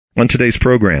On today's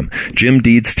program, Jim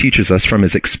Deeds teaches us from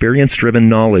his experience-driven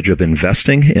knowledge of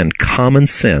investing and common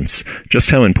sense just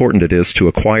how important it is to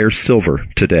acquire silver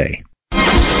today. The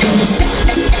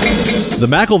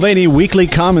McAlvany Weekly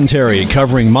Commentary,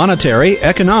 covering monetary,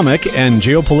 economic, and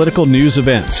geopolitical news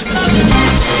events.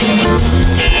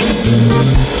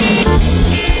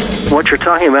 What you're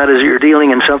talking about is you're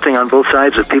dealing in something on both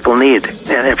sides that people need.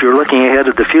 And if you're looking ahead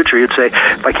at the future, you'd say,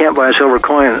 if I can't buy a silver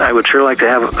coin, I would sure like to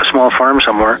have a small farm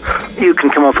somewhere. You can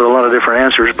come up with a lot of different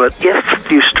answers. But if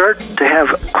you start to have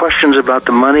questions about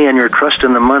the money and your trust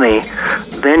in the money,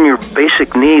 then your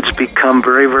basic needs become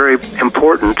very, very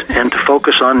important. And to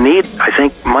focus on need, I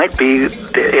think, might be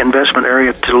the investment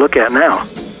area to look at now.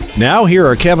 Now, here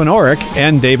are Kevin Orrick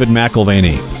and David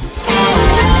McAlvany.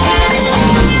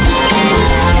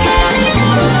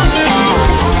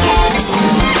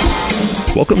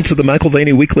 Welcome to the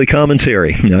McAlvany Weekly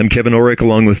Commentary. I'm Kevin Orrick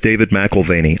along with David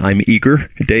McAlvany. I'm eager,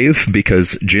 Dave,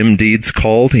 because Jim Deeds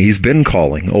called. He's been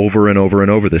calling over and over and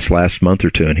over this last month or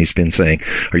two, and he's been saying,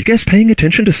 are you guys paying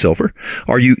attention to silver?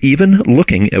 Are you even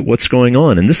looking at what's going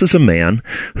on? And this is a man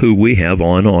who we have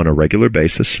on a regular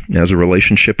basis, has a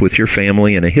relationship with your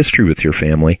family and a history with your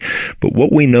family. But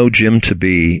what we know Jim to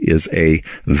be is a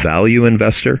value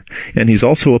investor, and he's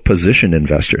also a position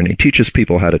investor, and he teaches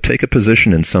people how to take a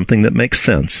position in something that makes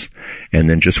sense, and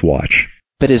then just watch.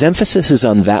 But his emphasis is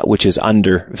on that which is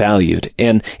undervalued,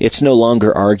 and it's no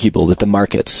longer arguable that the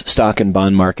markets, stock and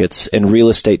bond markets, and real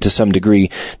estate to some degree,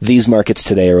 these markets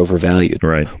today are overvalued.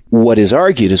 Right. What is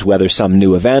argued is whether some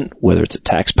new event, whether it's a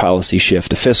tax policy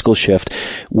shift, a fiscal shift,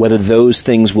 whether those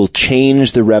things will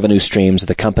change the revenue streams of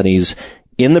the companies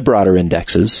in the broader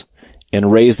indexes and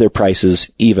raise their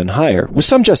prices even higher, with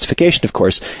some justification, of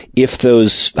course, if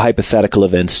those hypothetical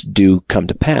events do come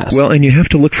to pass. Well, and you have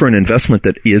to look for an investment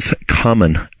that is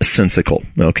commonsensical,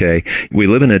 okay? We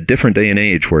live in a different day and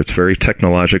age where it's very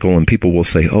technological, and people will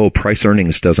say, oh, price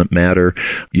earnings doesn't matter.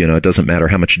 You know, it doesn't matter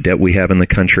how much debt we have in the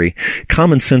country.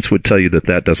 Common sense would tell you that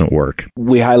that doesn't work.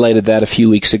 We highlighted that a few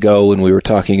weeks ago when we were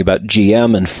talking about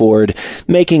GM and Ford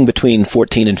making between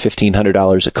 $1,400 and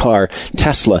 $1,500 a car.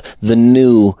 Tesla, the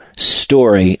new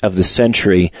story of the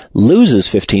century, loses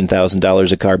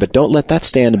 $15,000 a car, but don't let that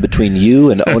stand in between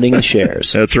you and owning the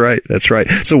shares. That's right. That's right.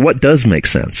 So what does make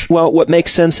sense? Well, what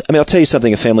makes sense, I'll tell you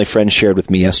something a family friend shared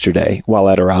with me yesterday while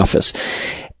at our office.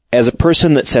 As a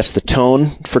person that sets the tone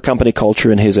for company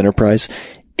culture in his enterprise,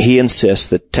 he insists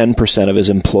that 10% of his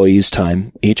employees'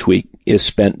 time each week is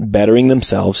spent bettering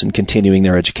themselves and continuing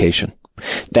their education.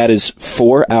 That is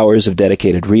 4 hours of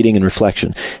dedicated reading and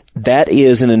reflection. That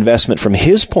is an investment from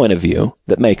his point of view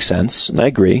that makes sense, and I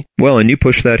agree. Well, and you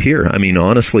push that here. I mean,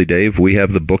 honestly, Dave, we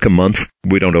have the book a month.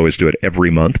 We don't always do it every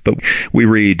month, but we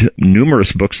read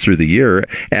numerous books through the year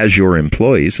as your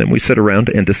employees, and we sit around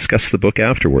and discuss the book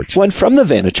afterwards. Well, and from the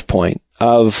vantage point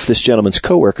of this gentleman's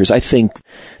coworkers, I think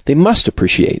they must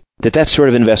appreciate that sort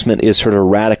of investment is sort of a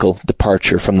radical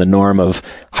departure from the norm of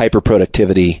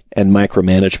hyperproductivity and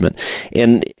micromanagement.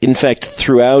 And in fact,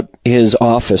 throughout his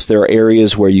office, there are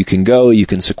areas where you can go, you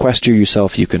can sequester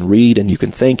yourself, you can read, and you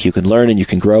can think, you can learn, and you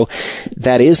can grow.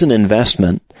 That is an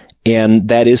investment. And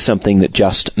that is something that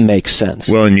just makes sense.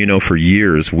 Well, and you know, for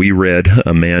years, we read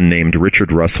a man named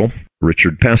Richard Russell.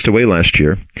 Richard passed away last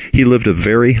year. He lived a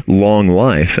very long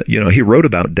life. You know, he wrote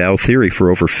about Dow theory for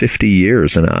over 50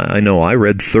 years, and I know I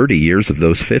read 30 years of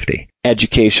those 50.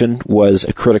 Education was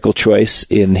a critical choice,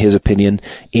 in his opinion,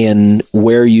 in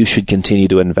where you should continue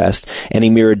to invest. And he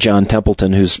mirrored John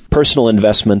Templeton, whose personal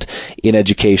investment in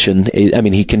education,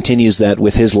 he continues that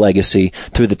with his legacy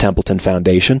through the Templeton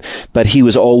Foundation, but he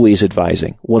was always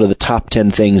advising. One of the top 10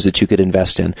 things that you could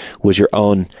invest in was your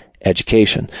own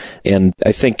education. And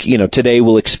I think, today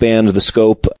we'll expand the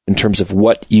scope in terms of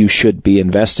what you should be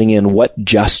investing in, what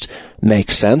just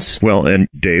makes sense. Well, and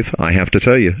Dave, I have to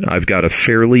tell you, I've got a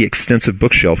fairly extensive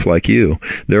bookshelf like you.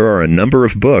 There are a number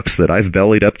of books that I've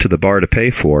bellied up to the bar to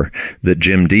pay for that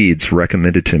Jim Deeds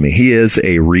recommended to me. He is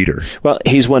a reader. Well,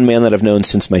 he's one man that I've known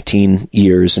since my teen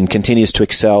years and continues to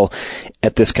excel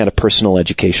at this kind of personal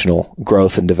educational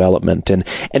growth and development. And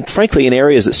frankly, in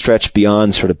areas that stretch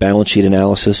beyond sort of balance sheet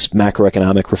analysis,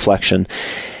 macroeconomic reflection,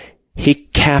 he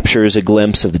captures a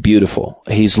glimpse of the beautiful.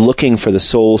 He's looking for the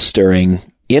soul-stirring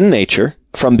in nature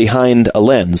from behind a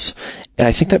lens. And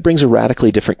I think that brings a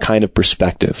radically different kind of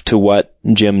perspective to what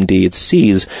Jim Deeds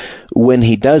sees when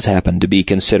he does happen to be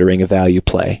considering a value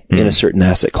play in a certain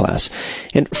asset class.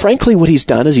 And frankly, what he's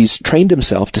done is he's trained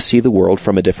himself to see the world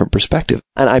from a different perspective.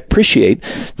 And I appreciate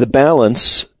the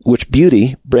balance which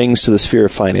beauty brings to the sphere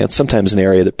of finance, sometimes an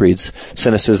area that breeds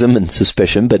cynicism and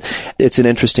suspicion, but it's an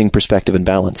interesting perspective and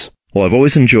balance. Well, I've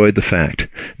always enjoyed the fact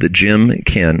that Jim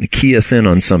can key us in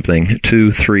on something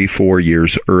 2, 3, 4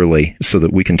 years early so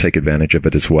that we can take advantage of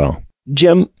it as well.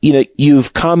 Jim,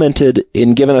 you've commented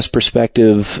and given us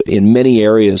perspective in many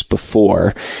areas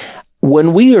before.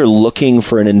 When we are looking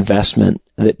for an investment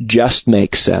that just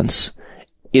makes sense,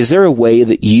 is there a way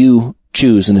that you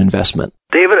choose an investment?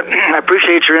 David, I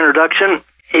appreciate your introduction.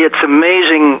 It's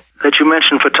amazing that you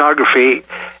mentioned photography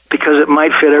because it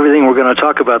might fit everything we're going to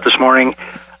talk about this morning.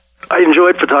 I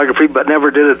enjoyed photography, but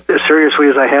never did it as seriously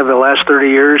as I have the last 30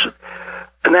 years.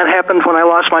 And that happened when I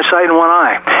lost my sight in one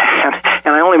eye.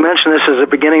 And I only mention this as a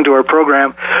beginning to our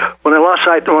program. When I lost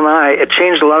sight in one eye, it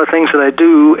changed a lot of things that I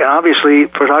do, and obviously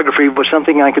photography was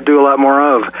something I could do a lot more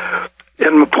of.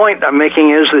 And the point I'm making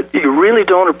is that you really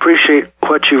don't appreciate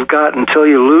what you've got until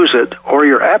you lose it, or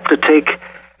you're apt to take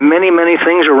many, many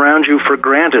things around you for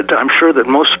granted. I'm sure that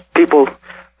most people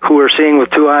who are seeing with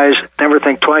two eyes never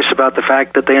think twice about the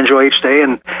fact that they enjoy each day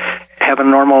and have a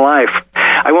normal life.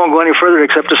 I won't go any further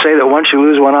except to say that once you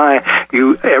lose one eye,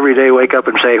 you every day wake up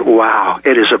and say, wow,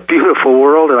 it is a beautiful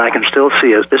world and I can still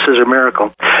see it. This is a miracle.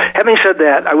 Having said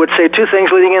that, I would say two things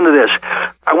leading into this.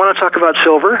 I want to talk about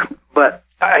silver, but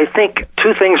I think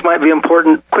two things might be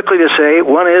important quickly to say.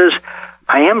 One is,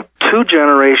 I am 2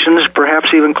 generations,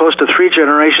 perhaps even close to 3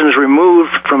 generations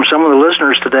removed from some of the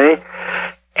listeners today,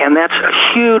 and that's a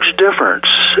huge difference.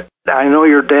 I know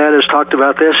your dad has talked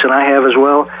about this, and I have as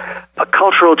well. A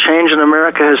cultural change in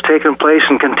America has taken place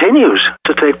and continues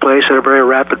to take place at a very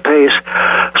rapid pace.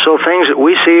 So things that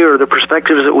we see or the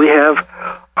perspectives that we have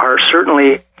are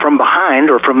certainly from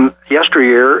behind or from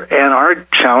yesteryear, and our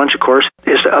challenge, of course,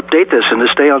 is to update this and to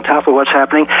stay on top of what's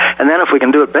happening, and then if we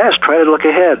can do it best, try to look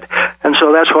ahead. And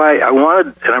so that's why I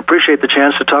wanted and I appreciate the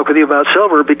chance to talk with you about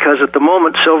silver, because at the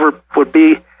moment, silver would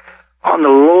be on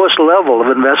the lowest level of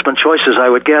investment choices, I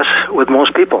would guess, with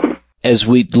most people. As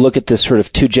we look at this sort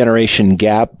of 2-generation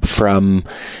gap from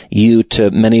you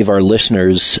to many of our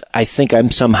listeners, I think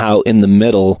I'm somehow in the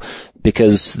middle,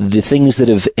 because the things that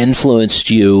have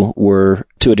influenced you were,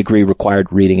 to a degree,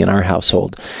 required reading in our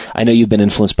household. I know you've been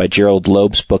influenced by Gerald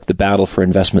Loeb's book, The Battle for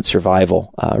Investment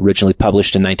Survival, originally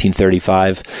published in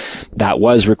 1935. That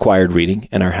was required reading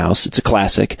in our house. It's a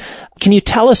classic. Can you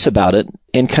tell us about it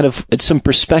and kind of some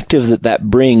perspective that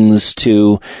brings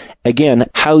to, again,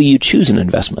 how you choose an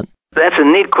investment? That's a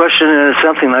neat question, and it's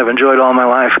something I've enjoyed all my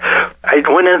life. I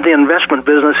went into the investment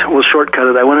business, we'll shortcut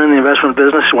it. I went into the investment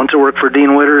business, went to work for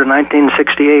Dean Witter in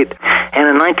 1968. And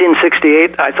in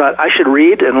 1968, I thought I should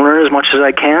read and learn as much as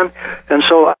I can. And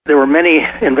so there were many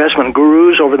investment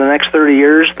gurus over the next 30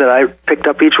 years that I picked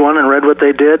up each one and read what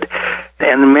they did,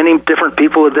 and many different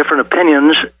people with different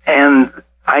opinions. And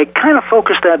I kind of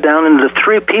focused that down into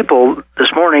 3 people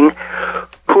this morning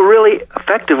who really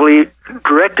effectively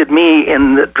directed me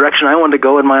in the direction I wanted to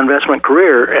go in my investment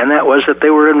career, and that was that they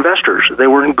were investors. They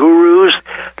weren't gurus.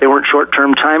 They weren't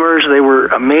short-term timers. They were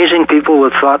amazing people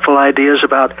with thoughtful ideas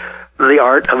about the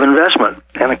art of investment.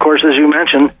 And, of course, as you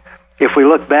mentioned, if we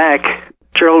look back,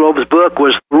 Gerald Loeb's book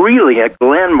was really a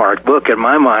landmark book in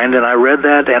my mind, and I read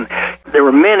that, and there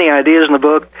were many ideas in the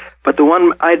book, but the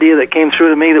one idea that came through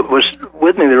to me that was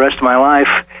with me the rest of my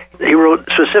life, he wrote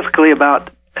specifically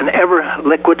about an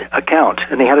ever-liquid account,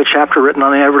 and he had a chapter written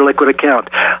on the ever-liquid account.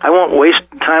 I won't waste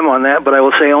time on that, but I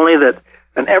will say only that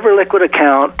an ever-liquid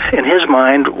account, in his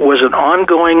mind, was an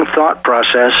ongoing thought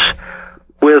process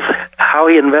with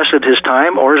how he invested his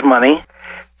time or his money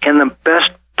in the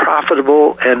best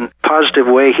profitable and positive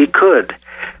way he could.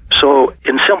 So,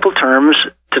 in simple terms,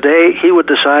 today he would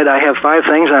decide, I have 5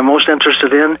 things I'm most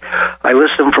interested in. I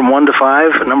list them from 1 to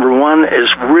 5. Number 1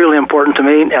 is really important to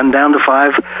me, and down to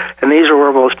 5. And these are where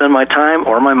I will spend my time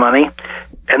or my money.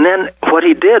 And then what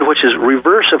he did, which is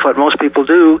reverse of what most people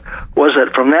do, was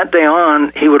that from that day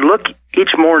on, he would look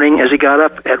each morning as he got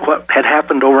up at what had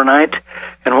happened overnight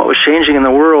and what was changing in the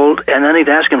world, and then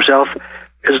he'd ask himself,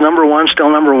 is number 1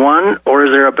 still number 1, or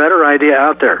is there a better idea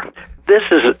out there? This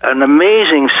is an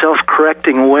amazing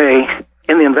self-correcting way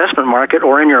in the investment market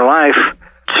or in your life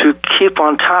to keep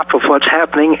on top of what's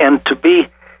happening and to be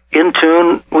in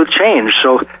tune with change.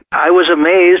 So I was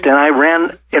amazed, and I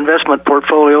ran investment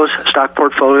portfolios, stock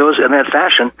portfolios in that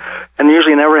fashion, and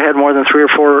usually never had more than 3 or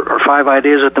 4 or 5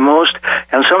 ideas at the most.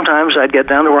 And sometimes I'd get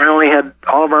down to where I only had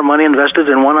all of our money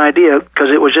invested in one idea because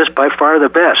it was just by far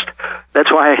the best.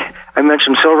 That's why I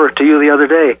mentioned silver to you the other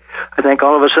day. I think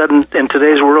all of a sudden in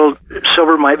today's world,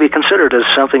 silver might be considered as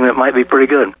something that might be pretty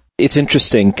good. It's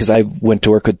interesting because I went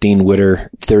to work with Dean Witter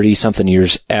 30-something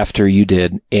years after you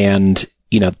did, and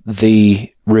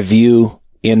the review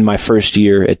in my first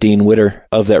year at Dean Witter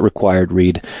of that required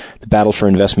read, The Battle for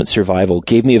Investment Survival,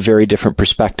 gave me a very different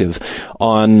perspective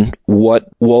on what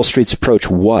Wall Street's approach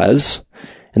was.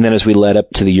 And then as we led up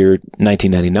to the year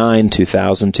 1999,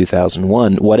 2000,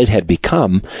 2001, what it had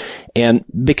become. And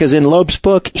because in Loeb's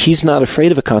book, he's not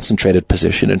afraid of a concentrated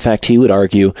position. In fact, he would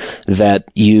argue that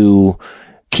you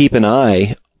keep an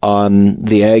eye on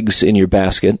the eggs in your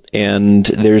basket, and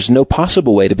there's no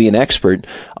possible way to be an expert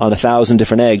on 1,000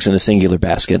 different eggs in a singular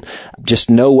basket. Just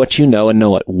know what you know and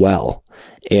know it well.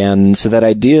 And so that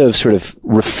idea of sort of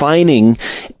refining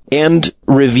and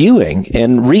reviewing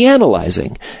and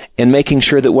reanalyzing and making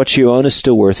sure that what you own is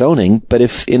still worth owning, but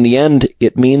if in the end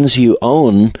it means you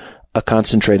own a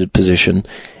concentrated position,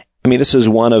 I mean, this is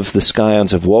one of the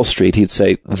scions of Wall Street. He'd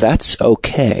say, that's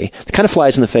okay. It kind of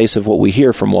flies in the face of what we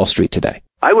hear from Wall Street today.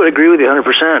 I would agree with you 100%.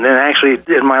 And actually,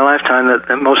 in my lifetime,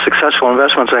 the most successful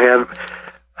investments I had,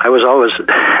 I was always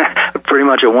pretty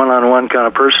much a one-on-one kind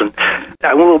of person.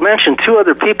 I will mention two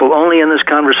other people only in this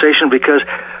conversation because,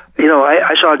 you know,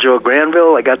 I saw Joe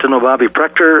Granville. I got to know Bobby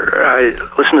Prechter. I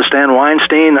listened to Stan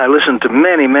Weinstein. I listened to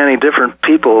many, many different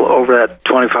people over that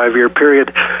 25-year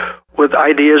period with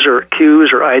ideas or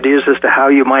cues or ideas as to how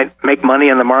you might make money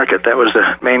in the market. That was the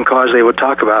main cause they would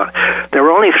talk about. There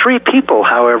were only three people,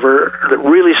 however, that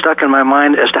really stuck in my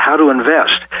mind as to how to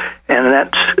invest. And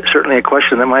that's certainly a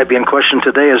question that might be in question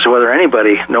today as to whether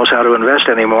anybody knows how to invest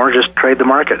anymore, just trade the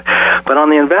market. But on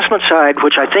the investment side,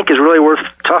 which I think is really worth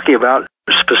talking about,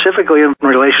 specifically in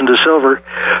relation to silver,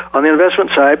 on the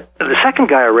investment side, the second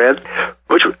guy I read,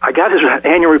 which I got his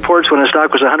annual reports when his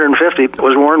stock was 150,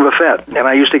 was Warren Buffett. And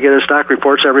I used to get his stock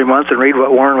reports every month and read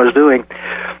what Warren was doing.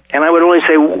 And I would only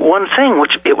say one thing,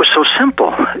 which it was so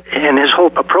simple, and his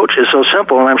whole approach is so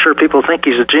simple, and I'm sure people think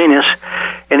he's a genius,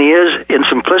 and he is in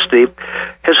simplicity.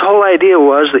 His whole idea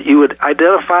was that you would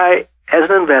identify as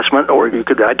an investment, or you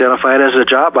could identify it as a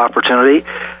job opportunity,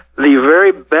 the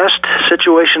very best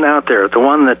situation out there, the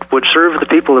one that would serve the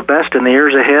people the best in the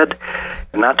years ahead,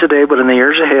 not today, but in the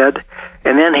years ahead.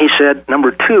 And then he said,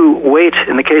 number two, wait,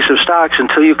 in the case of stocks,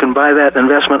 until you can buy that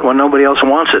investment when nobody else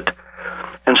wants it.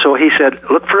 And so he said,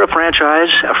 look for a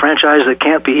franchise that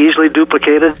can't be easily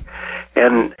duplicated.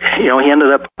 And, you know, he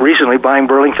ended up recently buying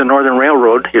Burlington Northern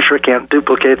Railroad. You sure can't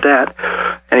duplicate that.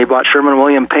 And he bought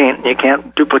Sherwin-Williams Paint. You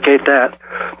can't duplicate that.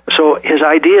 So his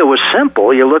idea was simple.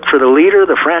 You look for the leader,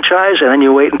 the franchise, and then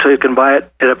you wait until you can buy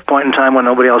it at a point in time when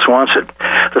nobody else wants it.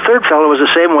 The third fellow was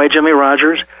the same way, Jimmy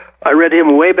Rogers. I read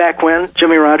him way back when.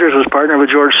 Jimmy Rogers was partner with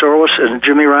George Soros, and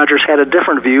Jimmy Rogers had a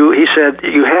different view. He said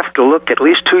you have to look at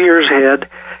least 2 years ahead,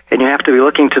 and you have to be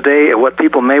looking today at what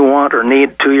people may want or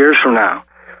need 2 years from now.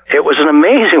 It was an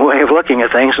amazing way of looking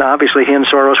at things. Now, obviously, he and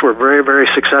Soros were very, very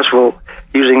successful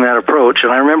using that approach.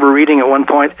 And I remember reading at one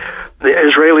point the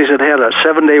Israelis had a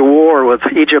 7-day war with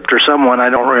Egypt or someone, I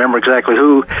don't remember exactly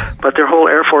who, but their whole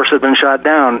air force had been shot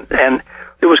down, and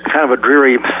it was kind of a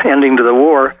dreary ending to the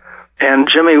war. And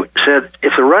Jimmy said,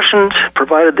 if the Russians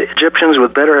provided the Egyptians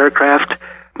with better aircraft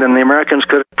than the Americans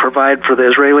could provide for the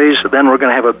Israelis, then we're going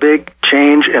to have a big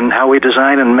change in how we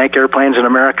design and make airplanes in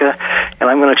America, and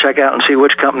I'm going to check out and see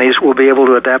which companies will be able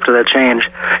to adapt to that change.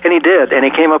 And he did, and he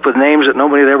came up with names that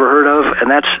nobody had ever heard of, and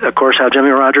that's, of course, how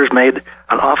Jimmy Rogers made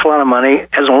an awful lot of money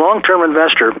as a long-term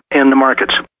investor in the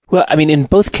markets. Well, I mean, in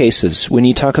both cases, when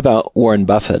you talk about Warren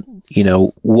Buffett, you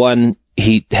know, one,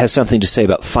 he has something to say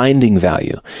about finding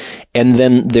value. And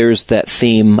then there's that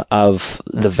theme of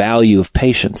the value of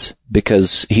patience,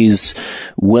 because he's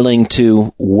willing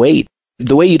to wait.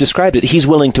 The way you described it, he's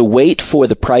willing to wait for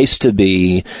the price to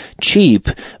be cheap,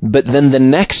 but then the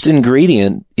next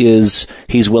ingredient is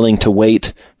he's willing to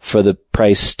wait for the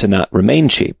price to not remain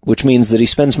cheap, which means that he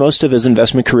spends most of his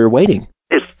investment career waiting.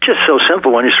 It's just so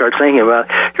simple when you start thinking about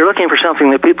it. You're looking for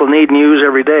something that people need and use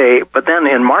every day, but then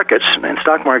in markets, in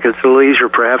stock markets, it's a little easier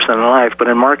perhaps than in life,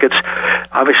 but in markets,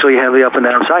 obviously you have the up and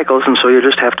down cycles, and so you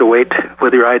just have to wait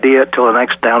with your idea till the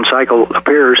next down cycle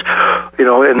appears. You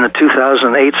know, in the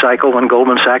 2008 cycle, when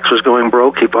Goldman Sachs was going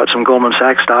broke, he bought some Goldman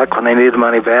Sachs stock when they needed the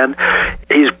money bad.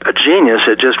 He's a genius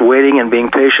at just waiting and being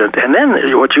patient. And then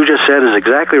what you just said is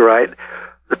exactly right.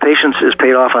 The patience is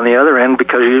paid off on the other end,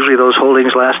 because usually those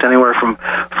holdings last anywhere from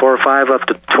 4 or 5 up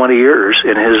to 20 years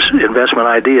in his investment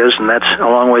ideas, and that's a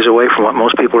long ways away from what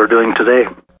most people are doing today.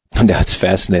 That's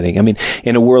fascinating. I mean,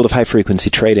 in a world of high-frequency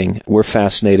trading, we're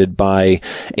fascinated by,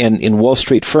 and in Wall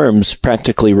Street firms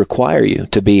practically require you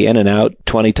to be in and out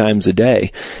 20 times a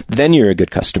day. Then you're a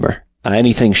good customer.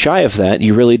 Anything shy of that,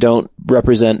 you really don't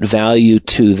represent value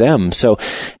to them. So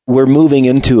we're moving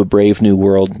into a brave new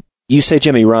world. You say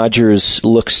Jimmy Rogers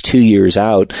looks 2 years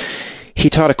out. He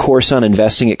taught a course on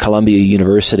investing at Columbia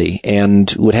University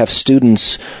and would have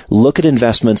students look at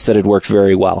investments that had worked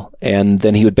very well. And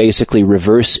then he would basically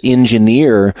reverse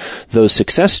engineer those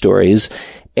success stories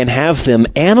and have them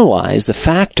analyze the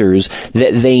factors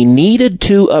that they needed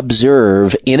to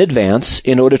observe in advance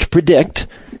in order to predict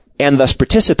and thus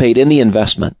participate in the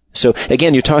investment. So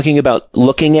again, you're talking about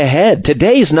looking ahead.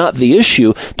 Today's not the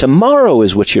issue. Tomorrow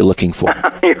is what you're looking for.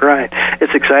 You're right.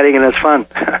 It's exciting and it's fun.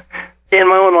 In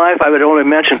my own life, I would only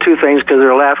mention two things because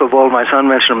they're laughable. My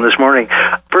son mentioned them this morning.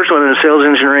 First one is sales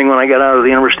engineering when I got out of the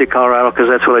University of Colorado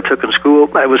because that's what I took in school.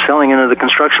 I was selling into the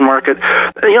construction market.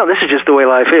 This is just the way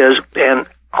life is. And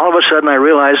all of a sudden, I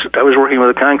realized I was working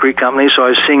with a concrete company, so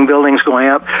I was seeing buildings going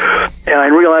up, and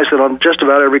I realized that on just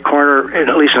about every corner,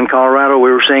 at least in Colorado,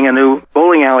 we were seeing a new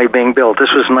bowling alley being built. This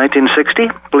was in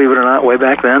 1960, believe it or not, way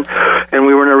back then, and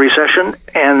we were in a recession,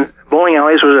 and bowling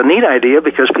alleys was a neat idea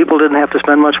because people didn't have to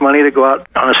spend much money to go out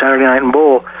on a Saturday night and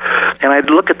bowl. And I'd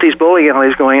look at these bowling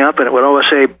alleys going up, and it would always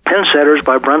say, Pin Setters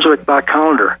by Brunswick Bach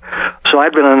Callender. So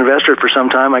I'd been an investor for some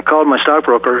time. I called my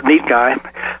stockbroker, neat guy,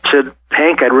 said,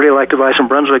 Hank, I'd really like to buy some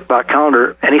Brunswick Bach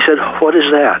Callender. And he said, what is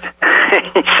that?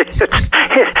 He said,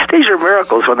 these are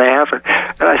miracles when they happen.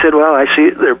 And I said, well, I see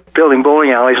they're building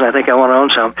bowling alleys, and I think I want to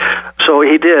own some. So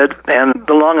he did, and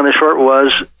the long and the short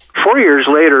was, 4 years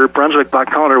later, Brunswick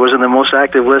Bach Callender was in the most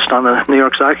active list on the New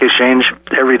York Stock Exchange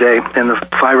every day in the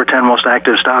 5 or 10 most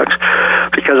active stocks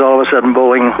because all of a sudden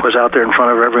bowling was out there in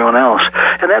front of everyone else.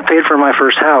 And that paid for my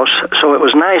first house. So it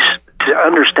was nice to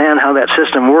understand how that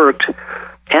system worked.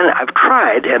 And I've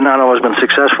tried and not always been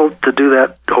successful to do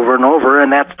that over and over.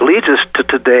 And that leads us to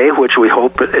today, which we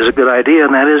hope is a good idea,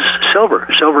 and that is silver.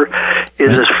 Silver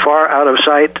is as far out of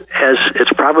sight as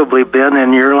it's probably been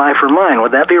in your life or mine.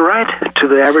 Would that be right to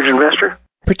the average investor?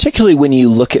 Particularly when you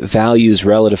look at values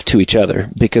relative to each other.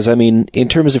 Because, in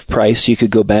terms of price, you could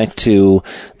go back to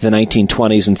the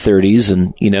 1920s and 30s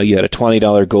and, you had a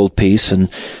 $20 gold piece,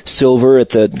 and silver at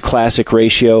the classic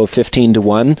ratio of 15 to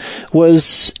 1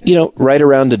 was, right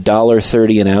around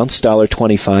 $1.30 an ounce,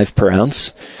 $1.25 per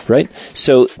ounce, right?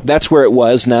 So that's where it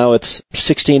was. Now it's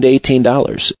 $16 to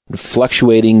 $18,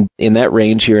 fluctuating in that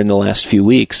range here in the last few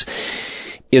weeks.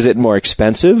 Is it more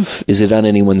expensive? Is it on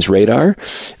anyone's radar?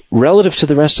 Relative to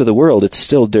the rest of the world, it's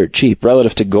still dirt cheap.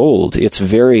 Relative to gold, it's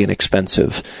very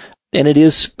inexpensive. And it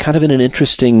is kind of in an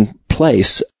interesting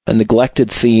place, a neglected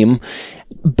theme.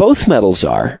 Both metals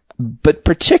are, but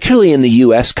particularly in the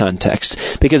U.S.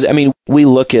 context, because, we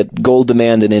look at gold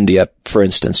demand in India, for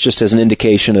instance, just as an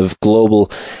indication of global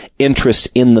interest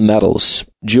in the metals.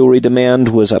 Jewelry demand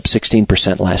was up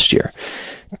 16% last year.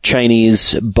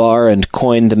 Chinese bar and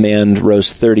coin demand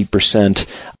rose 30%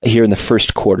 here in the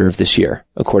first quarter of this year,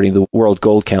 according to the World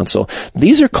Gold Council.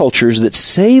 These are cultures that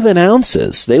save in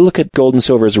ounces. They look at gold and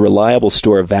silver as a reliable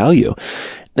store of value.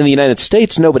 In the United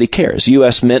States, nobody cares.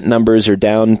 U.S. mint numbers are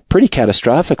down pretty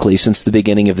catastrophically since the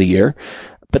beginning of the year.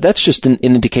 But that's just an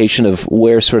indication of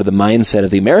where sort of the mindset of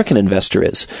the American investor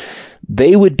is.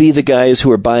 They would be the guys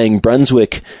who are buying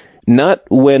Brunswick not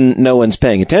when no one's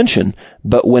paying attention,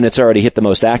 but when it's already hit the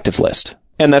most active list.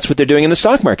 And that's what they're doing in the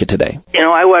stock market today.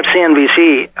 I watch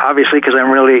CNBC, obviously, because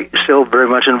I'm really still very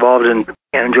much involved in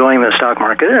enjoying the stock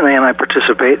market, and I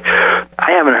participate.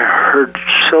 I haven't heard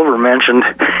silver mentioned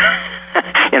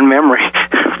in memory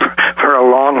for a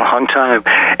long, long time.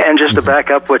 And just to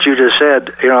back up what you just said,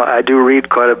 I do read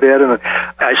quite a bit, and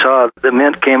I saw the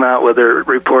Mint came out with a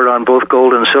report on both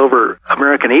gold and silver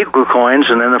American Eagle coins,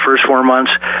 and in the first 4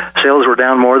 months, sales were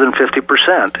down more than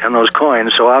 50% in those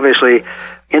coins. So obviously,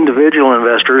 individual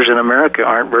investors in America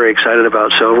aren't very excited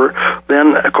about silver.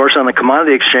 Then, of course, on the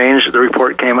commodity exchange, the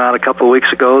report came out a couple of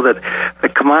weeks ago that the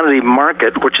commodity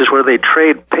market, which is where they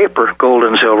trade paper, gold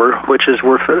and silver, which is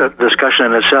worth a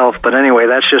discussion in itself. But anyway,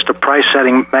 that's just a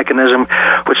price-setting mechanism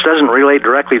which doesn't relate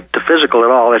directly to physical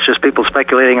at all. It's just people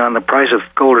speculating on the price of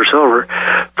gold or silver.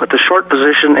 But the short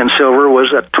position in silver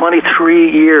was a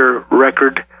 23-year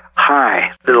record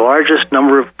high. The largest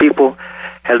number of people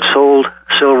had sold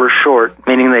silver short,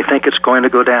 meaning they think it's going to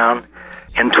go down.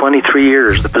 In 23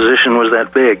 years, the position was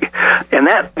that big. And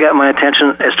that got my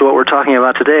attention as to what we're talking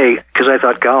about today, because I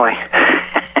thought, golly,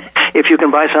 if you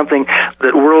can buy something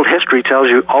that world history tells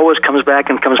you always comes back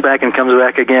and comes back and comes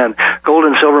back again, gold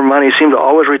and silver money seem to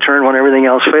always return when everything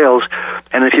else fails.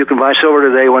 And if you can buy silver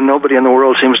today when nobody in the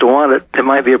world seems to want it, it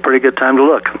might be a pretty good time to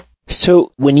look.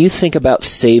 So when you think about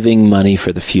saving money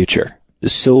for the future,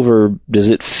 silver, does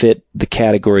it fit the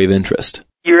category of interest?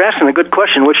 You're asking a good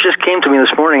question, which just came to me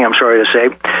this morning, I'm sorry to say.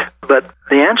 But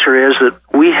the answer is that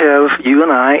we have, you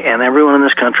and I and everyone in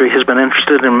this country has been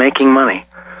interested in making money.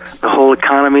 The whole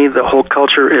economy, the whole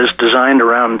culture is designed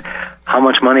around how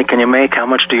much money can you make, how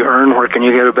much do you earn, where can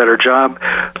you get a better job.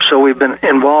 So we've been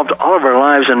involved all of our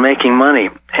lives in making money.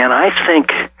 And I think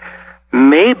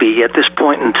maybe at this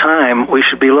point in time, we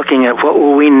should be looking at what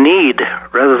will we need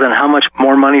rather than how much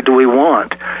more money do we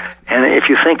want. And if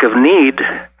you think of need,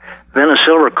 then a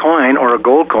silver coin or a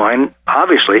gold coin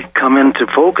obviously come into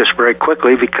focus very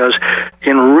quickly, because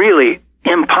in really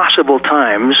impossible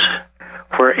times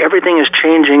where everything is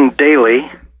changing daily.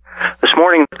 This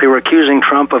morning they were accusing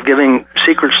Trump of giving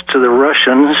secrets to the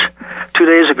Russians. 2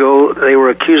 days ago they were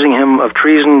accusing him of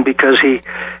treason because he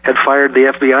had fired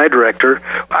the FBI director.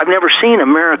 I've never seen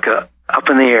America up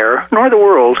in the air, nor the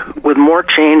world, with more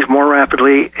change more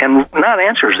rapidly, and not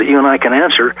answers that you and I can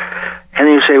answer. And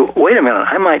you say, wait a minute,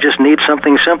 I might just need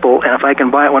something simple, and if I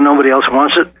can buy it when nobody else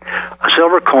wants it. A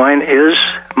silver coin is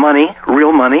money,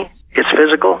 real money. It's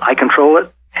physical. I control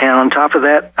it. And on top of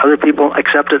that, other people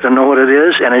accept it and know what it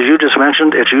is. And as you just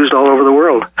mentioned, it's used all over the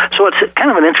world. So it's kind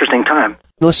of an interesting time.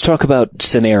 Let's talk about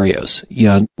scenarios.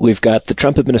 We've got the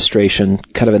Trump administration,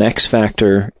 kind of an X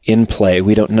factor in play.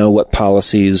 We don't know what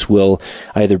policies will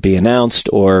either be announced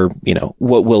or,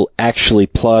 what will actually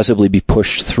plausibly be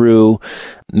pushed through.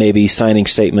 Maybe signing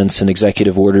statements and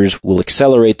executive orders will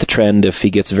accelerate the trend if he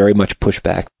gets very much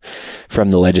pushback from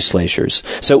the legislatures.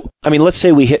 So, let's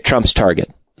say we hit Trump's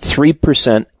target.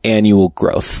 3% annual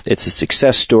growth. It's a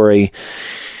success story.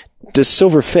 Does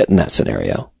silver fit in that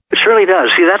scenario? It surely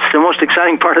does. See, that's the most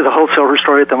exciting part of the whole silver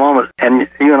story at the moment, and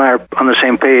you and I are on the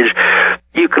same page.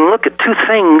 You can look at two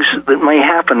things that may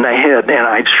happen ahead, and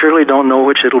I surely don't know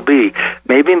which it'll be.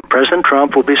 Maybe President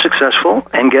Trump will be successful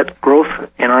and get growth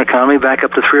in our economy back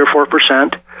up to 3 or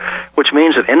 4%, which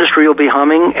means that industry will be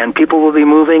humming and people will be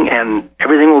moving and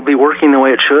everything will be working the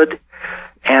way it should.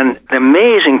 And the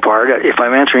amazing part, if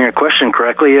I'm answering your question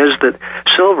correctly, is that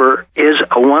silver is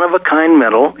a one-of-a-kind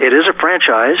metal. It is a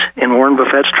franchise in Warren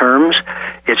Buffett's terms.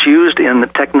 It's used in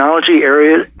the technology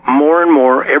area more and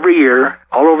more every year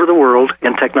all over the world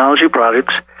in technology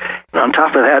products. And on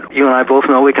top of that, you and I both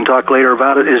know, we can talk later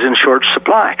about it, is in short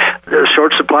supply. The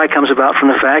short supply comes about from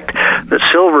the fact that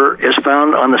silver is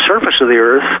found on the surface of the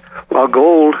earth, while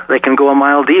gold, they can go a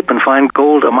mile deep and find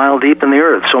gold a mile deep in the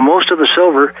earth. So most of the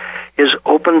silver is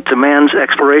open to man's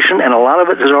exploration, and a lot of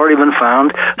it has already been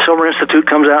found. Silver Institute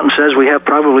comes out and says we have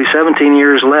probably 17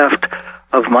 years left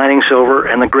of mining silver,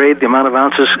 and the grade, the amount of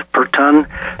ounces per ton,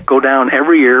 go down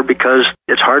every year because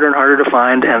it's harder and harder to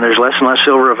find, and there's less and less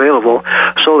silver available.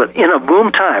 So that in a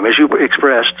boom time, as you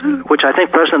expressed, which I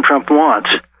think President Trump wants,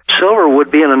 silver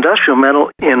would be an industrial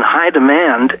metal in high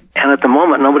demand, and at the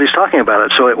moment nobody's talking about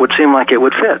it, so it would seem like it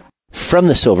would fit. From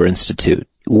the Silver Institute,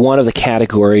 one of the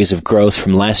categories of growth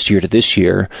from last year to this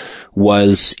year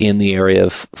was in the area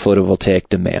of photovoltaic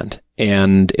demand.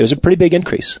 And it was a pretty big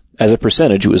increase. As a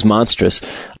percentage, it was monstrous.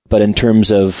 But in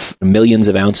terms of millions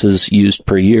of ounces used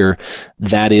per year,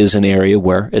 that is an area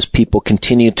where, as people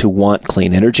continue to want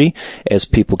clean energy, as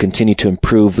people continue to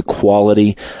improve the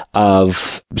quality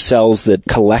of cells that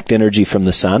collect energy from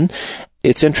the sun,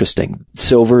 it's interesting.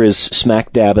 Silver is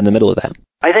smack dab in the middle of that.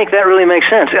 I think that really makes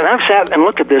sense. And I've sat and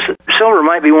looked at this. Silver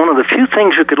might be one of the few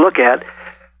things you could look at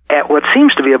what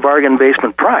seems to be a bargain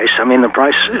basement price. The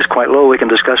price is quite low. We can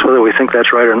discuss whether we think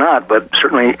that's right or not, but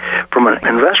certainly from an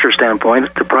investor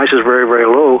standpoint, the price is very, very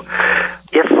low.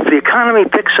 If the economy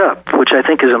picks up, which I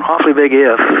think is an awfully big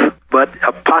if, but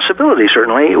a possibility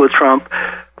certainly with Trump,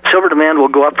 silver demand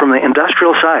will go up from the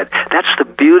industrial side. That's the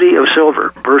beauty of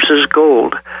silver versus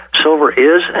gold. Silver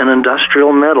is an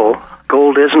industrial metal.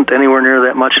 Gold isn't anywhere near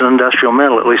that much an industrial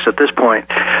metal, at least at this point.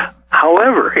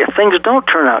 However, if things don't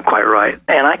turn out quite right,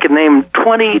 and I could name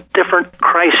 20 different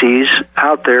crises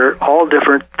out there, all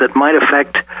different, that might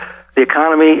affect the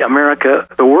economy, America,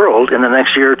 the world in the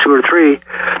next year or two or three,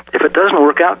 if it doesn't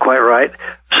work out quite right,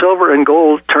 silver and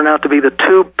gold turn out to be the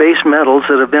two base metals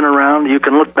that have been around. You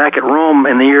can look back at Rome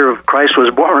in the year of Christ was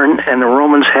born, and the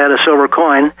Romans had a silver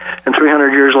coin, and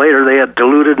 300 years later they had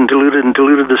diluted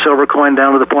the silver coin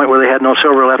down to the point where they had no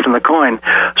silver left in the coin.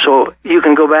 So you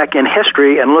can go back in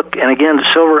history and look, and again,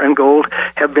 silver and gold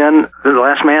have been the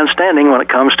last man standing when it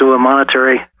comes to a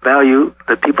monetary value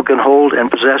that people can hold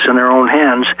and possess in their own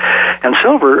hands. And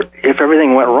silver, if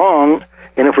everything went wrong,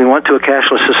 and if we went to a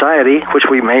cashless society, which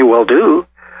we may well do,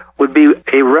 would be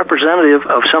a representative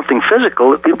of something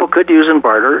physical that people could use in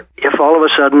barter if all of a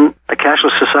sudden a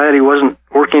cashless society wasn't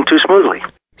working too smoothly.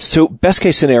 So best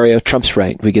case scenario, Trump's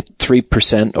right. We get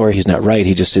 3%, or he's not right.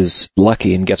 He just is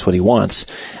lucky and gets what he wants.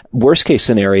 Worst case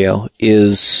scenario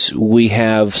is we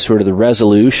have sort of the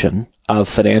resolution of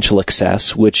financial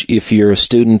excess, which if you're a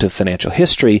student of financial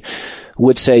history,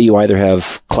 would say you either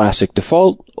have classic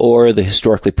default or the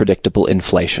historically predictable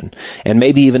inflation, and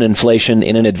maybe even inflation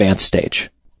in an advanced stage.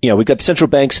 We've got central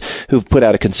banks who've put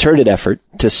out a concerted effort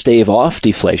to stave off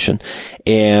deflation,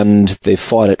 and they've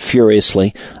fought it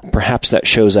furiously. Perhaps that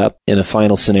shows up in a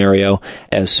final scenario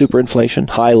as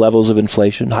superinflation, high levels of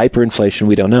inflation, hyperinflation,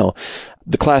 we don't know.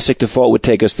 The classic default would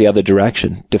take us the other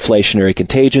direction. Deflationary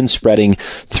contagion spreading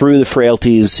through the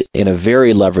frailties in a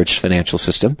very leveraged financial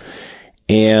system.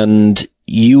 And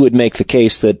you would make the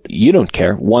case that you don't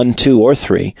care, 1, 2, or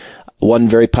 3. One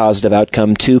very positive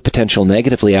outcome, 2 potential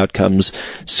negatively outcomes.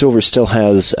 Silver still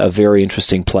has a very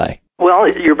interesting play. Well,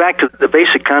 you're back to the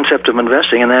basic concept of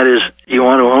investing, and that is you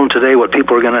want to own today what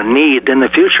people are going to need in the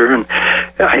future. And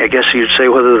I guess you'd say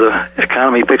whether the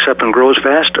economy picks up and grows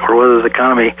fast or whether the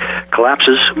economy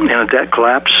collapses in a debt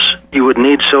collapse, you would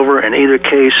need silver in either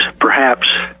case, perhaps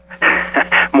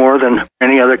more than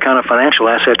any other kind of financial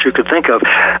asset you could think of.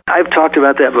 I've talked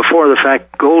about that before, the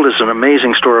fact gold is an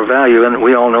amazing store of value, and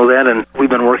we all know that, and we've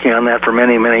been working on that for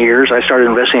many, many years. I started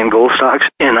investing in gold stocks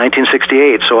in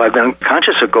 1968, so I've been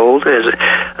conscious of gold as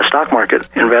a stock market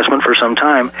investment for some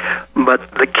time. But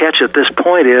the catch at this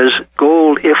point is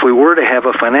gold, if we were to have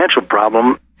a financial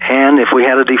problem, and if we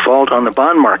had a default on the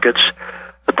bond markets,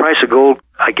 the price of gold,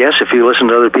 I guess, if you listen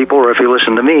to other people or if you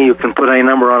listen to me, you can put any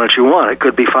number on it you want. It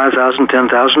could be $5,000, $10,000,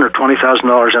 or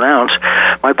 $20,000 an ounce.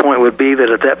 My point would be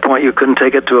that at that point you couldn't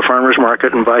take it to a farmer's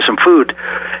market and buy some food.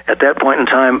 At that point in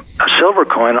time, a silver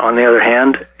coin, on the other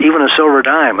hand, even a silver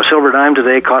dime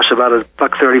today costs about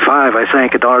 $1.35, I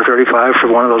think, $1.35 for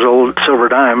one of those old silver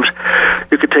dimes.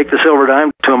 You could take the silver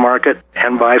dime to a market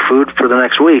and buy food for the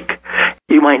next week.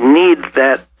 You might need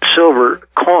that silver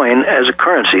coin as a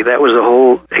currency. That was the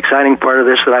whole exciting part of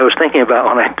this that I was thinking about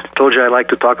when I told you I'd like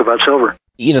to talk about silver.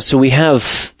 So we have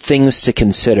things to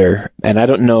consider, and I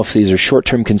don't know if these are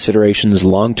short-term considerations,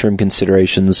 long-term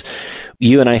considerations.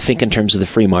 You and I think in terms of the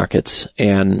free markets,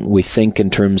 and we think in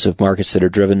terms of markets that are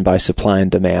driven by supply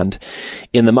and demand.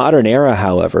 In the modern era,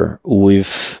 however,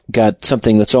 we've got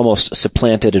something that's almost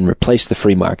supplanted and replaced the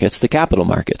free markets, the capital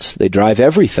markets. They drive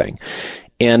everything.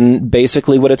 And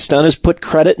basically what it's done is put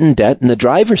credit and debt in the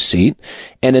driver's seat.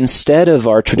 And instead of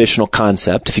our traditional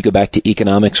concept, if you go back to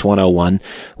Economics 101,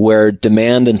 where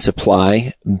demand and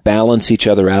supply balance each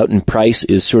other out and price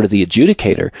is sort of the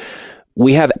adjudicator,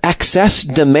 we have excess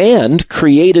demand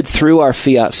created through our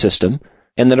fiat system.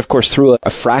 And then, of course, through a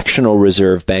fractional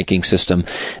reserve banking system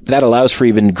that allows for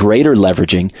even greater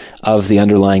leveraging of the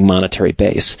underlying monetary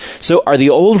base. So are the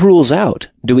old rules out?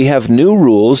 Do we have new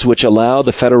rules which allow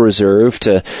the Federal Reserve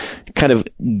to kind of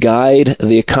guide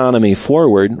the economy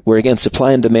forward, where, again,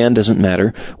 supply and demand doesn't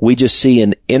matter? We just see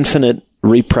an infinite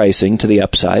repricing to the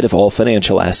upside of all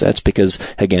financial assets because,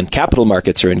 again, capital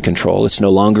markets are in control. It's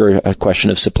no longer a question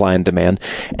of supply and demand.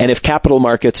 And if capital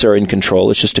markets are in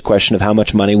control, it's just a question of how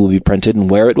much money will be printed and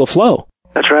where it will flow.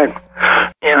 That's right.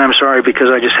 And I'm sorry because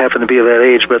I just happen to be of that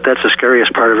age, but that's the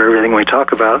scariest part of everything we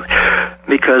talk about,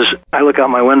 because I look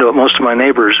out my window at most of my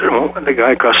neighbors. The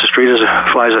guy across the street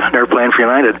flies an airplane for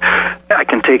United. I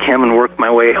can take him and work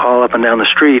my way all up and down the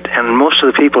street, and most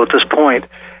of the people at this point,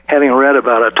 having read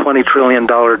about a $20 trillion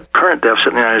current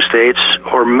deficit in the United States,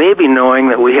 or maybe knowing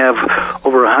that we have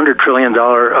over $100 trillion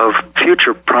of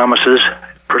future promises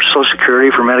for Social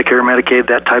Security, for Medicare, Medicaid,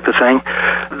 that type of thing.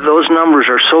 Those numbers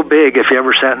are so big, if you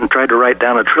ever sat and tried to write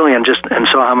down a trillion and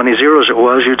saw how many zeros it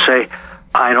was, you'd say,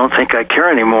 I don't think I care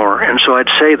anymore. And so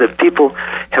I'd say that people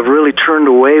have really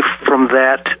turned away from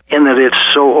that, in that it's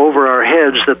so over our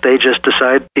heads that they just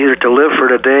decide either to live for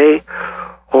today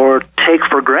or take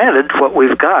for granted what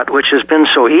we've got, which has been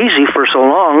so easy for so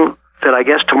long that I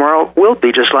guess tomorrow will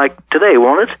be just like today,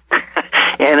 won't it?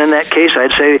 And in that case,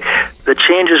 I'd say the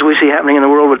changes we see happening in the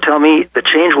world would tell me the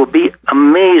change will be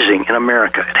amazing in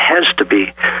America. It has to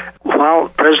be. While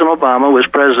President Obama was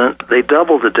president, they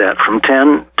doubled the debt from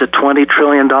 $10 to $20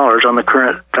 trillion on the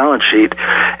current balance sheet.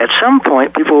 At some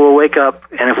point, people will wake up,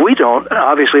 and if we don't,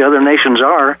 obviously other nations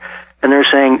are, and they're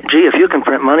saying, gee, if you can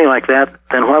print money like that,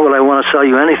 then why would I want to sell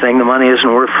you anything? The money isn't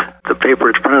worth the paper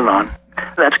it's printed on.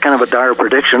 That's kind of a dire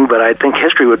prediction, but I think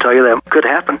history would tell you that could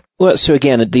happen. Well, so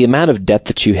again, the amount of debt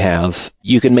that you have,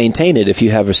 you can maintain it if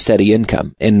you have a steady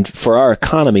income. And for our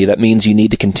economy, that means you need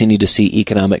to continue to see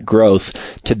economic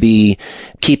growth to be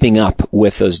keeping up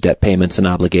with those debt payments and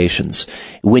obligations.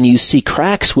 When you see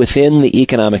cracks within the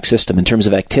economic system in terms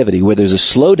of activity, where there's a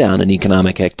slowdown in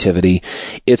economic activity,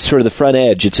 it's sort of the front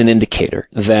edge. It's an indicator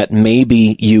that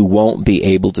maybe you won't be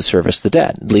able to service the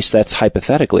debt. At least that's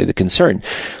hypothetically the concern.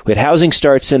 We had housing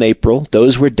starts in April.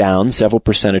 Those were down several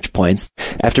percentage points.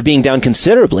 After being being down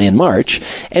considerably in March.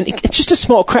 And it's just a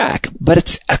small crack, but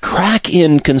it's a crack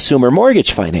in consumer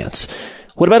mortgage finance.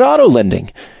 What about auto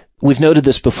lending? We've noted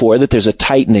this before, that there's a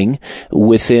tightening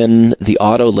within the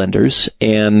auto lenders.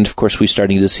 And of course, we're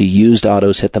starting to see used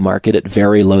autos hit the market at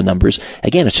very low numbers.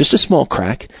 Again, it's just a small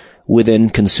crack within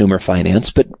consumer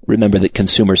finance. But remember that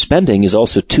consumer spending is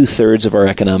also 2/3 of our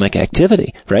economic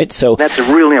activity, right? So that's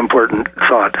a really important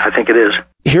thought. I think it is.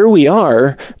 Here we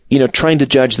are, trying to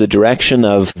judge the direction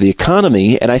of the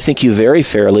economy, and I think you very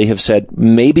fairly have said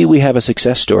maybe we have a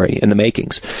success story in the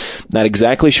makings. Not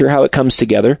exactly sure how it comes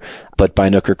together, but by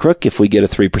nook or crook, if we get a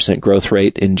 3% growth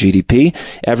rate in GDP,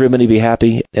 everybody be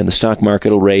happy, and the stock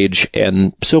market will rage,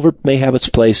 and silver may have its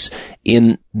place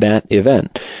in that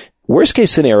event. Worst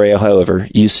case scenario, however,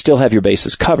 you still have your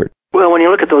bases covered. Well, when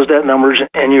you look at those debt numbers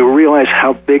and you realize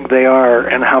how big they are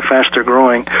and how fast they're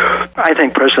growing, I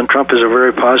think President Trump is a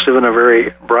very positive and a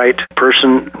very bright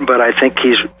person, but I think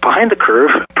he's behind the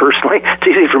curve, personally. It's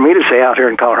easy for me to say out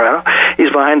here in Colorado.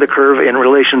 He's behind the curve in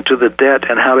relation to the debt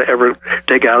and how to ever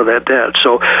dig out of that debt.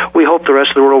 So we hope the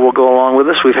rest of the world will go along with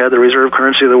us. We've had the reserve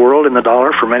currency of the world in the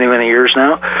dollar for many, many years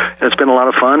now, and it's been a lot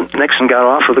of fun. Nixon got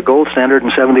off of the gold standard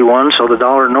in 1971, so the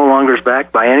dollar no longer is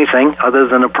backed by anything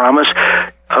other than a promise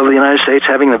of the United States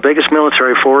having the biggest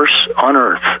military force on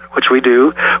earth, which we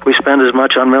do. We spend as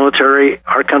much on military,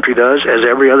 our country does, as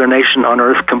every other nation on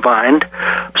earth combined.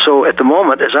 So at the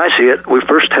moment, as I see it, we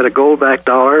first had a gold-backed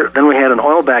dollar, then we had an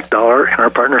oil-backed dollar in our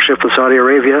partnership with Saudi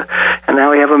Arabia, and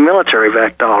now we have a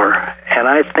military-backed dollar. And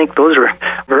I think those are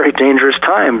very dangerous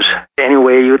times, any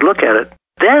way you would look at it.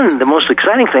 Then the most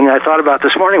exciting thing I thought about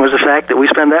this morning was the fact that we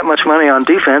spend that much money on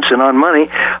defense and on money,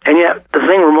 and yet the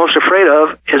thing we're most afraid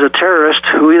of is a terrorist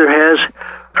who either has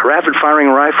a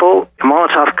rapid-firing rifle, a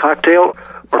Molotov cocktail,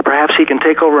 or perhaps he can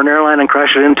take over an airline and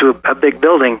crash it into a big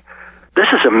building.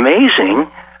 This is amazing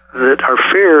that our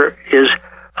fear is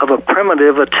of a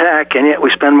primitive attack, and yet we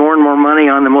spend more and more money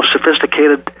on the most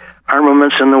sophisticated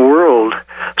armaments in the world.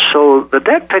 So the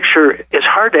debt picture is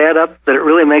hard to add up that it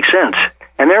really makes sense.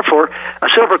 And therefore, a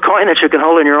silver coin that you can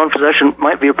hold in your own possession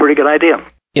might be a pretty good idea.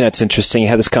 It's interesting. I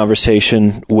had this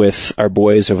conversation with our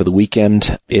boys over the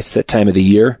weekend. It's that time of the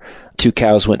year. 2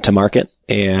 cows went to market,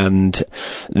 and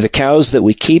the cows that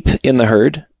we keep in the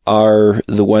herd are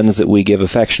the ones that we give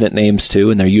affectionate names to,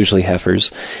 and they're usually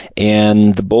heifers.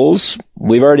 And the bulls,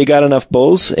 we've already got enough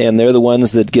bulls, and they're the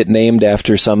ones that get named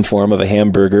after some form of a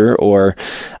hamburger or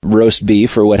roast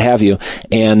beef or what have you.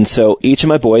 And so each of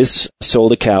my boys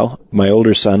sold a cow. My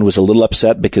older son was a little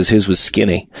upset because his was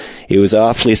skinny. He was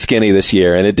awfully skinny this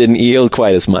year, and it didn't yield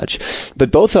quite as much.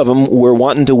 But both of them were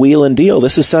wanting to wheel and deal.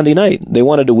 This is Sunday night. They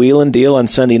wanted to wheel and deal on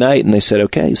Sunday night, and they said,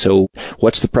 okay, so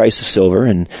what's the price of silver?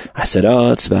 And I said,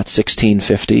 it's about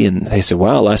 $16.50. And they said,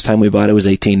 wow, last time we bought it was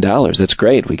 $18. That's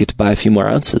great. We get to buy a few more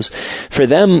ounces. For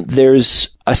them,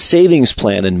 there's a savings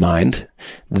plan in mind.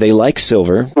 They like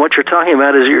silver. What you're talking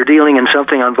about is you're dealing in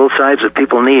something on both sides that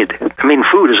people need. I mean,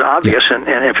 food is obvious, yeah.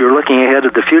 and if you're looking ahead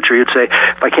at the future, you'd say,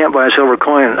 if I can't buy a silver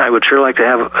coin, I would sure like to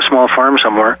have a small farm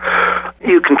somewhere.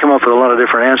 You can come up with a lot of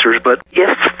different answers, but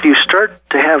if you start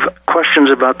to have questions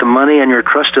about the money and your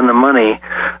trust in the money,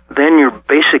 then your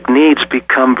basic needs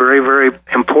become very, very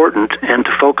important, and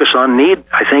to focus on need,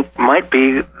 I think, might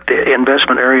be the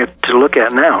investment area to look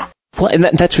at now. Well, and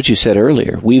that's what you said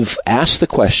earlier. We've asked the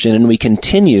question, and we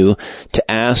continue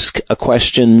to ask a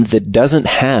question that doesn't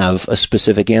have a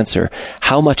specific answer.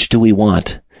 How much do we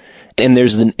want? And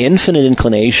there's an infinite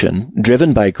inclination,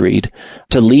 driven by greed,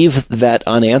 to leave that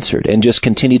unanswered and just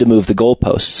continue to move the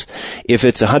goalposts. If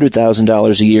it's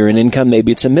 $100,000 a year in income,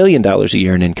 maybe it's $1 million a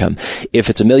year in income. If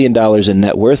it's $1 million in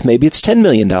net worth, maybe it's $10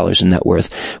 million in net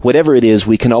worth. Whatever it is,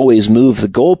 we can always move the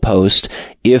goalpost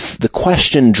if the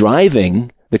question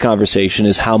driving the conversation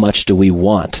is how much do we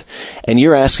want? And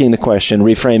you're asking the question,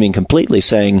 reframing completely,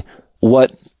 saying,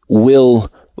 what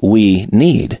will we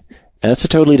need? And that's a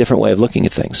totally different way of looking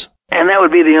at things. And that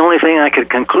would be the only thing I could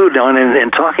conclude on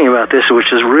in talking about this,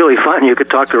 which is really fun. You could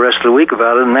talk the rest of the week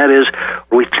about it, and that is,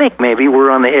 we think maybe we're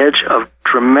on the edge of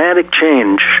dramatic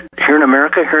change. Here in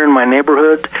America, here in my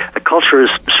neighborhood, the culture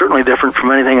is certainly different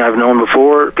from anything I've known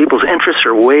before. People's interests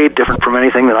are way different from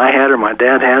anything that I had or my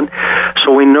dad had.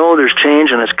 So we know there's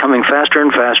change, and it's coming faster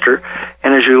and faster.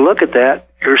 And as you look at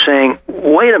that, you're saying,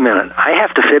 wait a minute, I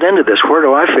have to fit into this. Where do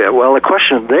I fit? Well, the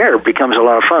question there becomes a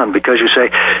lot of fun, because you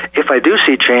say, if I do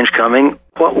see change coming,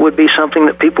 what would be something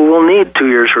that people will need 2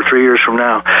 years or 3 years from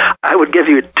now? I would give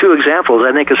you 2 examples.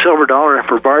 I think a silver dollar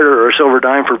for barter or a silver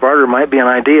dime for barter might be an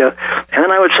idea. And then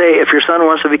I would say, if your son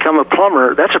wants to become a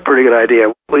plumber, that's a pretty good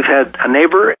idea. We've had a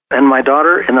neighbor and my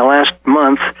daughter in the last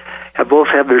month both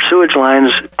have their sewage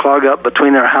lines clog up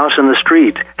between their house and the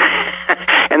street.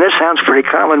 And this sounds pretty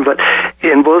common, but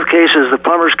in both cases, the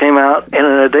plumbers came out, and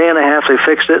in a day and a half, they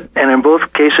fixed it, and in both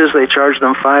cases, they charged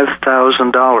them $5,000.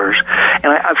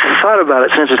 And I've thought about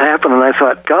it since it happened, and I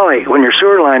thought, golly, when your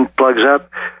sewer line plugs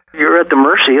up, you're at the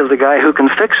mercy of the guy who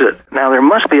can fix it. Now, there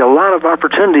must be a lot of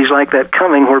opportunities like that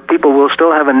coming where people will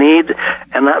still have a need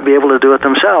and not be able to do it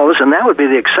themselves, and that would be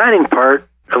the exciting part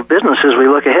of business as we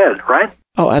look ahead, right?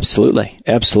 Oh, absolutely.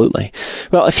 Absolutely.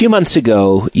 Well, a few months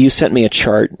ago, you sent me a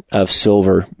chart of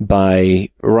silver by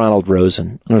Ronald Rosen. I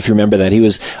don't know if you remember that. He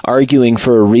was arguing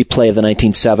for a replay of the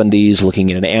 1970s,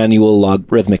 looking at an annual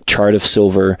logarithmic chart of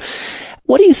silver.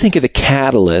 What do you think of the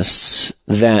catalysts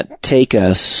that take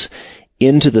us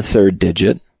into the third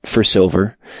digit for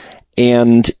silver?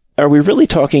 And are we really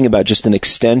talking about just an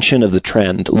extension of the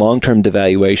trend, long-term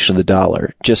devaluation of the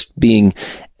dollar, just being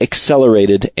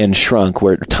accelerated and shrunk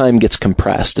where time gets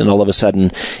compressed, and all of a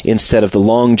sudden, instead of the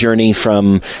long journey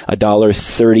from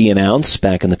 $1.30 an ounce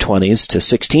back in the 20s to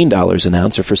 $16 an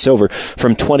ounce, or for silver,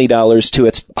 from $20 to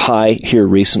its high here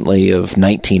recently of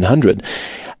 $1,900,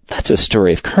 that's a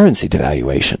story of currency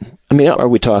devaluation. I mean, are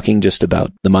we talking just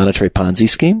about the monetary Ponzi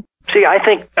scheme? See, I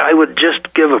think I would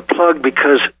just give a plug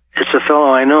because it's a fellow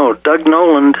I know. Doug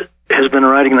Noland has been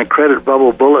writing the Credit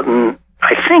Bubble Bulletin,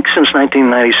 I think, since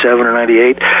 1997 or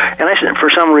 98, and I,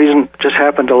 for some reason, just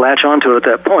happened to latch onto it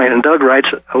at that point. And Doug writes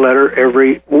a letter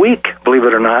every week, believe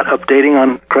it or not, updating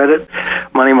on credit,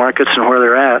 money markets, and where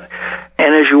they're at.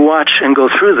 And as you watch and go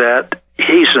through that,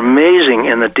 he's amazing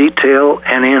in the detail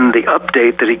and in the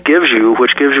update that he gives you,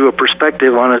 which gives you a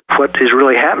perspective on what is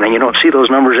really happening. You don't see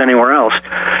those numbers anywhere else,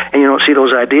 and you don't see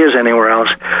those ideas anywhere else.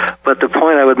 But the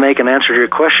point I would make in answer to your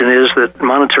question is that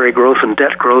monetary growth and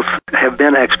debt growth have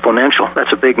been exponential. That's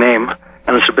a big name,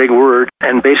 and it's a big word.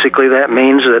 And basically that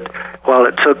means that while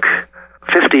it took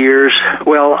 50 years,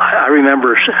 well, I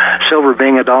remember silver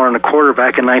being $1.25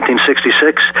 back in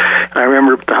 1966. And I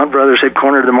remember the Hunt brothers had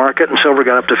cornered the market and silver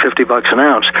got up to $50 an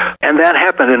ounce. And that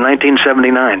happened in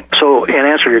 1979. So in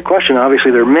answer to your question,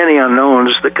 obviously there are many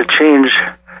unknowns that could change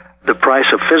the price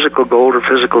of physical gold or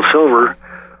physical silver.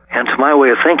 And to my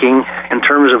way of thinking, in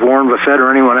terms of Warren Buffett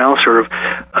or anyone else, or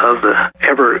of the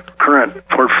ever-current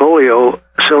portfolio,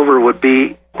 silver would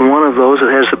be one of those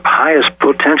that has the highest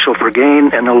potential for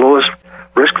gain and the lowest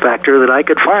risk factor that I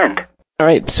could find. All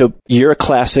right, so you're a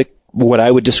classic, what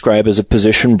I would describe as a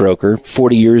position broker.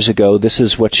 40 years ago, this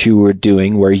is what you were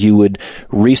doing, where you would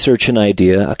research an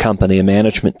idea, a company, a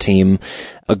management team,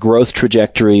 a growth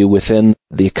trajectory within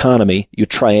the economy. You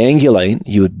triangulate,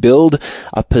 you would build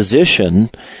a position,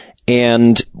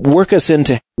 and work us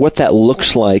into what that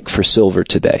looks like for silver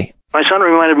today. My son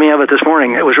reminded me of it this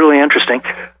morning. It was really interesting.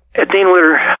 At Dean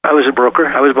Witter, I was a broker.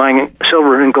 I was buying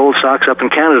silver and gold stocks up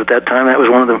in Canada at that time. That was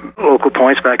one of the local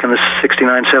points back in the 69,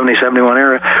 70, 71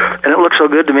 era. And it looked so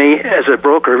good to me as a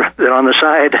broker that on the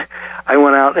side, I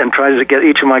went out and tried to get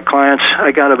each of my clients,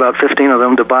 I got about 15 of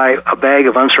them to buy a bag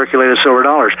of uncirculated silver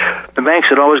dollars. The banks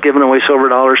had always given away silver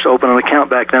dollars to open an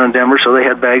account back then in Denver, so they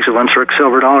had bags of uncirculated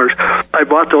silver dollars. I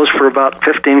bought those for about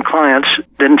 15 clients,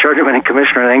 didn't charge them any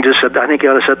commission or anything, just said, I think you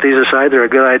ought to set these aside, they're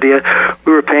a good idea.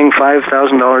 We were paying $5,000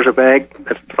 a bag,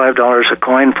 that's $5 a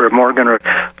coin for a Morgan or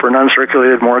for an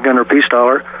uncirculated Morgan or Peace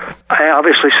dollar. I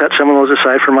obviously set some of those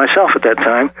aside for myself at that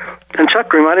time. And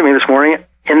Chuck reminded me this morning,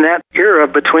 in that era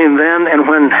between then and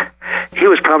when he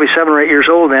was probably 7 or 8 years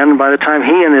old then, by the time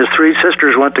he and his 3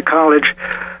 sisters went to college,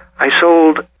 I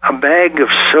sold a bag of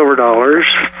silver dollars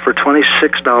for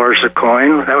 $26 a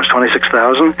coin. That was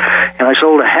 $26,000. And I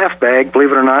sold a half bag, believe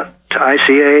it or not, to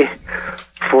ICA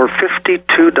for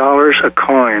 $52 a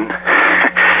coin.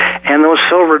 And those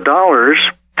silver dollars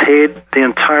paid the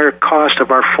entire cost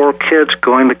of our 4 kids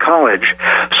going to college.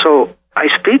 So I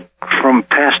speak from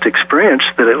past experience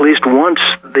that at least once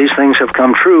these things have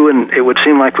come true, and it would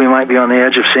seem like we might be on the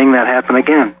edge of seeing that happen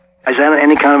again. Is that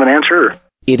any kind of an answer?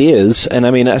 It is. And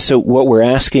I mean, so what we're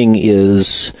asking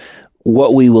is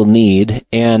what we will need,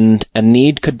 and a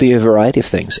need could be a variety of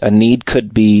things. A need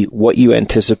could be what you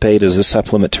anticipate as a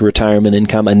supplement to retirement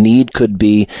income. A need could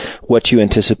be what you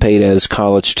anticipate as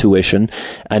college tuition.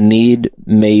 A need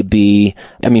may be,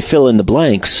 I mean, fill in the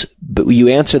blanks, but you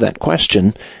answer that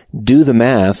question, do the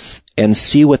math, and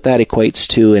see what that equates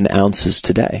to in ounces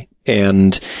today.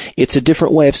 And it's a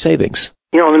different way of savings.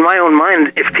 You know, in my own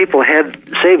mind, if people had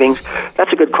savings,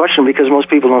 that's a good question because most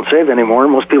people don't save anymore.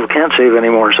 Most people can't save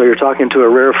anymore. So you're talking to a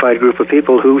rarefied group of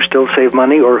people who still save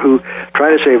money or who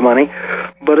try to save money.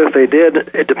 But if they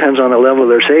did, it depends on the level of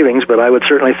their savings. But I would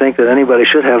certainly think that anybody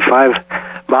should have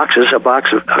 $5 boxes. A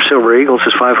box of Silver Eagles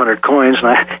is 500 coins,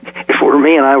 and if it were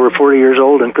me and I were 40 years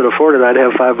old and could afford it, I'd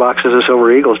have 5 boxes of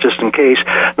Silver Eagles just in case.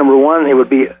 Number one, it would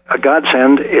be a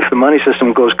godsend if the money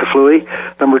system goes kaflooey.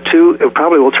 Number two, it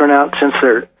probably will turn out, since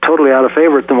they're totally out of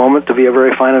favor at the moment, to be a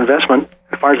very fine investment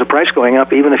as far as the price going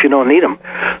up, even if you don't need them.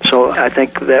 So I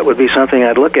think that would be something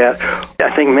I'd look at.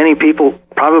 I think many people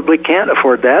probably can't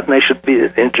afford that, and they should be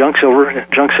in junk silver.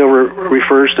 Junk silver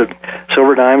refers to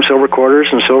silver dimes, silver quarters,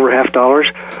 and silver half dollars.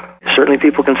 Certainly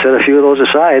people can set a few of those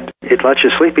aside. It lets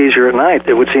you sleep easier at night.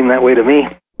 It would seem that way to me.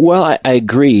 Well, I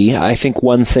agree. I think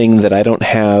one thing that I don't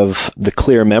have the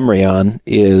clear memory on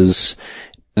is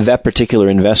that particular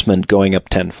investment going up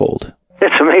tenfold.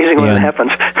 It's amazing when it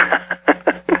happens.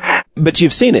 But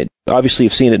you've seen it. Obviously,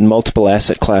 you've seen it in multiple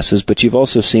asset classes, but you've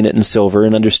also seen it in silver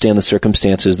and understand the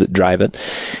circumstances that drive it.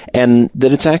 And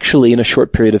that it's actually in a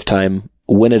short period of time,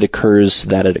 when it occurs,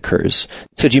 that it occurs.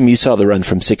 So, Jim, you saw the run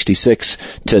from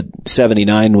 66 to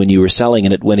 79 when you were selling,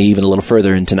 and it went even a little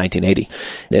further into 1980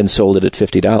 and sold it at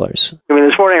 $50. I mean,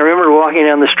 this morning I remember walking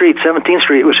down the street, 17th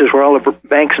Street, which is where all the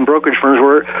banks and brokerage firms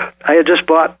were. I had just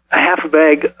bought a half a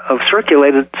bag of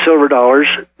circulated silver dollars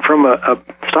from a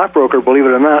stockbroker, believe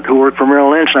it or not, who worked for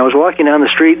Merrill Lynch. And I was walking down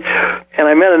the street, and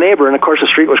I met a neighbor, and of course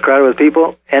the street was crowded with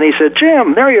people. And he said,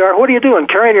 "Jim, there you are. What are you doing?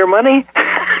 Carrying your money?"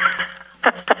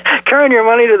 Carrying your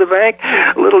money to the bank.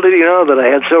 Little did he know that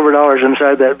I had silver dollars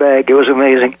inside that bag. It was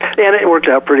amazing. And it worked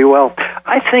out pretty well.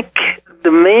 I think the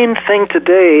main thing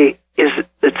today is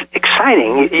it's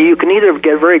exciting. You can either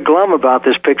get very glum about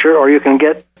this picture, or you can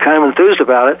get kind of enthused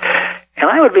about it. And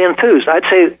I would be enthused. I'd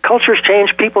say cultures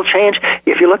change, people change.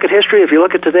 If you look at history, if you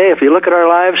look at today, if you look at our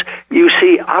lives, you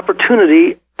see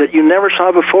opportunity that you never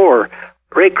saw before.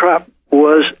 Ray Kroc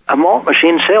was a malt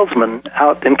machine salesman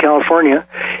out in California.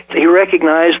 He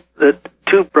recognized that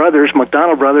 2 brothers,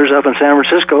 McDonald brothers up in San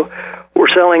Francisco, were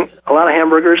selling a lot of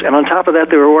hamburgers, and on top of that,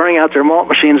 they were wearing out their malt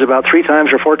machines about 3 times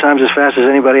or 4 times as fast as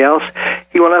anybody else.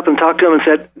 He went up and talked to them and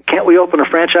said, "Can't we open a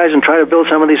franchise and try to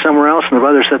build some of these somewhere else?" And the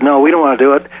brothers said, "No, we don't want to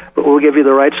do it, but we'll give you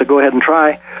the rights to go ahead and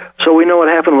try." So we know what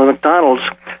happened with McDonald's.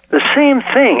 The same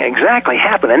thing exactly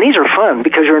happened, and these are fun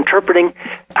because you're interpreting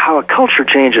how a culture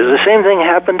changes. The same thing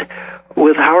happened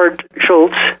with Howard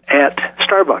Schultz at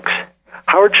Starbucks.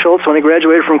 Howard Schultz, when he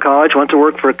graduated from college, went to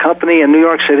work for a company in New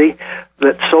York City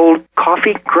that sold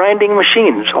coffee grinding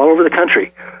machines all over the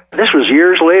country. This was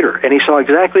years later, and he saw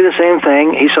exactly the same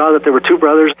thing. He saw that there were 2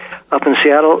 brothers up in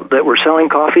Seattle that were selling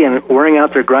coffee and wearing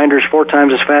out their grinders 4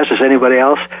 times as fast as anybody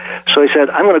else. So he said,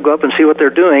 "I'm going to go up and see what they're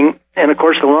doing." And of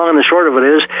course, the long and the short of it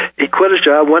is, he quit his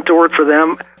job, went to work for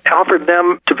them, offered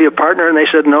them to be a partner, and they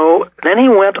said no. Then he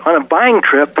went on a buying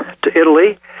trip to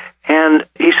Italy, and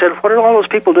he said, "What are all those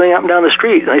people doing up and down the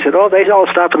street?" And they said, "Oh, they all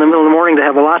stop in the middle of the morning to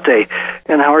have a latte."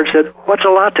 And Howard said, "What's a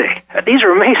latte?" These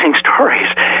are amazing stories,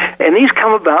 and these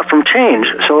come about from change.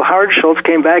 So Howard Schultz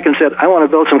came back and said, "I want to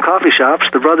build some coffee shops."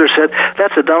 The brothers said,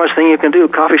 "That's the dumbest thing you can do.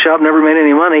 Coffee shop never made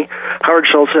any money." Howard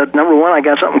Schultz said, "Number one, I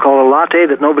got something called a latte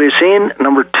that nobody's seen.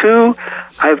 Number two,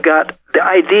 I've got the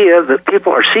idea that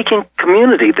people are seeking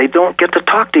community. They don't get to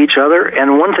talk to each other.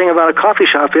 And one thing about a coffee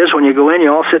shop is when you go in,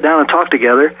 you all sit down and talk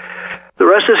together. The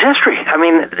rest is history." I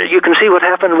mean, you can see what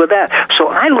happened with that. So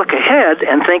I look ahead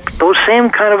and think those same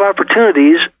kind of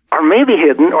opportunities are maybe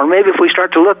hidden, or maybe if we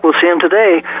start to look, we'll see them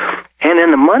today. And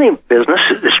in the money business,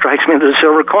 it strikes me that a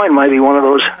silver coin might be one of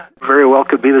those. Very well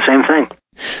could be the same thing.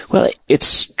 Well, it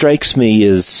strikes me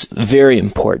as very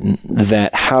important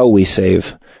that how we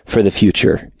save for the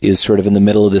future is sort of in the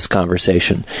middle of this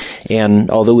conversation. And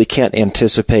although we can't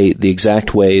anticipate the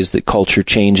exact ways that culture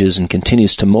changes and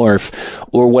continues to morph,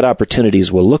 or what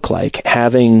opportunities will look like,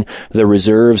 having the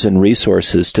reserves and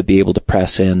resources to be able to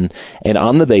press in and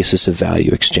on the basis of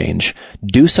value exchange,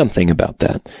 do something about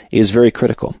that is very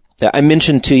critical. I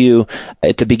mentioned to you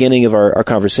at the beginning of our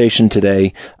conversation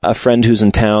today a friend who's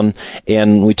in town,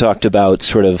 and we talked about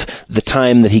sort of the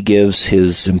time that he gives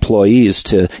his employees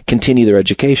to continue their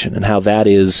education and how that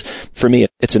is, for me,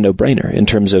 it's a no-brainer in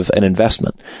terms of an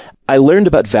investment. I learned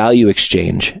about value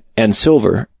exchange and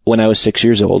silver when I was 6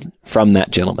 years old from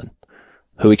that gentleman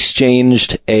who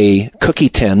exchanged a cookie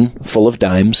tin full of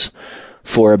dimes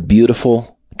for a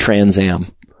beautiful Trans Am.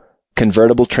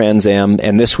 Convertible Trans Am,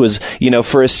 and this was,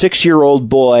 for a 6-year-old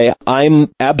boy, I'm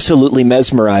absolutely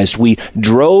mesmerized. We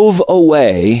drove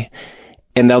away,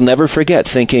 and I'll never forget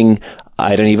thinking,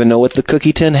 I don't even know what the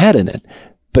cookie tin had in it,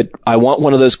 but I want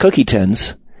one of those cookie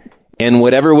tins, and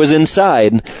whatever was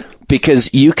inside,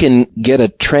 because you can get a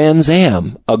Trans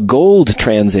Am, a gold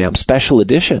Trans Am, special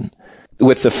edition,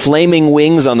 with the flaming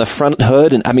wings on the front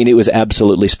hood, and I mean, it was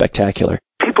absolutely spectacular.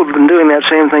 People been doing that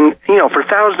same thing, for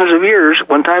thousands of years.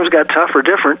 When times got tough or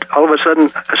different, all of a sudden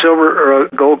a silver or a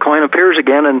gold coin appears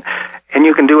again, and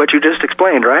you can do what you just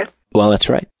explained, right? Well, that's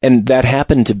right. And that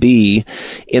happened to be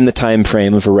in the time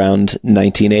frame of around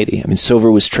 1980. I mean, silver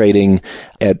was trading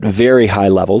at very high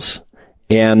levels,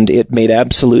 and it made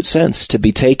absolute sense to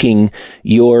be taking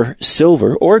your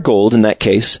silver, or gold in that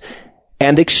case,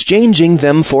 and exchanging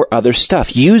them for other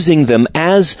stuff, using them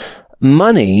as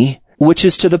money, which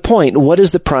is to the point. What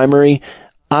is the primary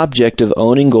object of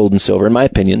owning gold and silver? In my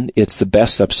opinion, it's the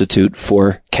best substitute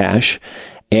for cash.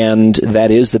 And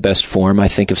that is the best form, I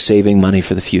think, of saving money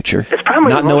for the future. It's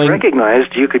probably the most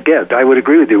recognized you could get. I would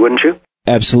agree with you, wouldn't you?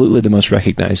 Absolutely the most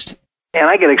recognized. And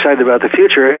I get excited about the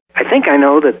future. I think I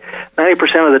know that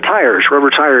 90% of the tires, rubber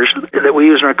tires, that we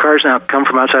use in our cars now come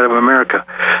from outside of America.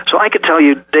 So I could tell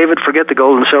you, David, forget the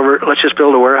gold and silver. Let's just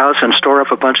build a warehouse and store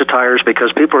up a bunch of tires,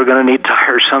 because people are going to need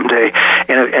tires someday.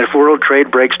 And if world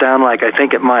trade breaks down like I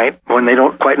think it might, when they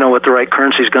don't quite know what the right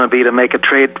currency is going to be to make a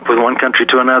trade with one country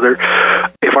to another,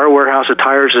 if our warehouse of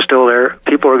tires is still there,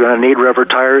 people are going to need rubber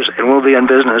tires, and we'll be in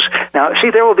business. Now,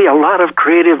 see, there will be a lot of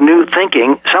creative new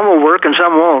thinking. Some will work and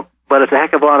some won't. But it's a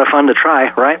heck of a lot of fun to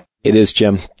try, right? It is,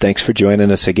 Jim. Thanks for joining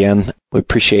us again. We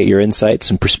appreciate your insights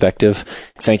and perspective.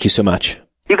 Thank you so much.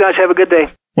 You guys have a good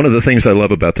day. One of the things I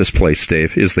love about this place,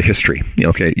 Dave, is the history.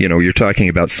 Okay, you're talking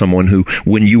about someone who,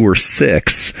 when you were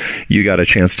 6, you got a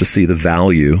chance to see the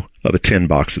value of a tin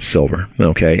box of silver.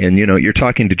 Okay. And you're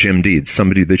talking to Jim Deeds,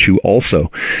 somebody that you also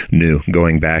knew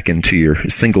going back into your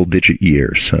single digit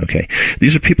years. Okay.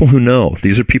 These are people who know.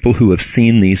 These are people who have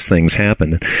seen these things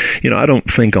happen. I don't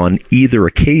think on either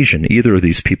occasion, either of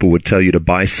these people would tell you to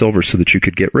buy silver so that you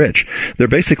could get rich. They're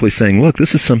basically saying, look,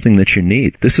 this is something that you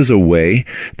need. This is a way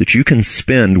that you can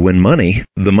spend when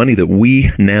the money that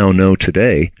we now know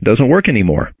today, doesn't work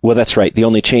anymore. Well, that's right. The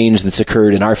only change that's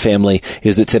occurred in our family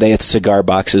is that today it's cigar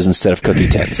boxes instead of cookie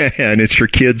tins. And it's your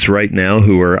kids right now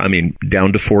who are,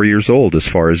 down to 4 years old as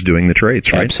far as doing the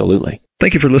trades, right? Absolutely.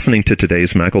 Thank you for listening to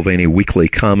today's McAlvany Weekly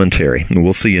Commentary, and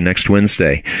we'll see you next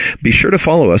Wednesday. Be sure to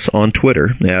follow us on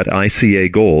Twitter at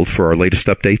ICA Gold for our latest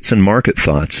updates and market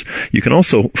thoughts. You can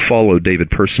also follow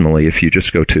David personally if you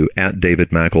just go to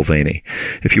 @DavidMcAlvany.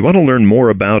 If you want to learn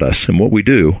more about us and what we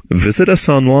do, visit us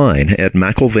online at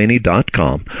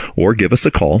McAlvany.com or give us a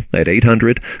call at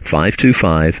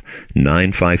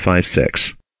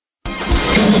 800-525-9556.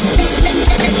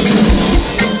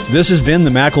 This has been the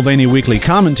McAlvany Weekly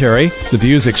Commentary. The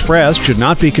views expressed should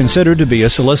not be considered to be a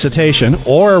solicitation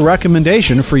or a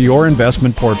recommendation for your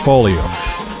investment portfolio.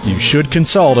 You should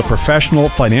consult a professional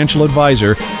financial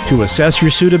advisor to assess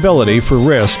your suitability for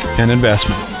risk and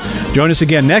investment. Join us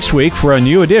again next week for a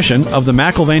new edition of the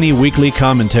McAlvany Weekly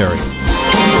Commentary.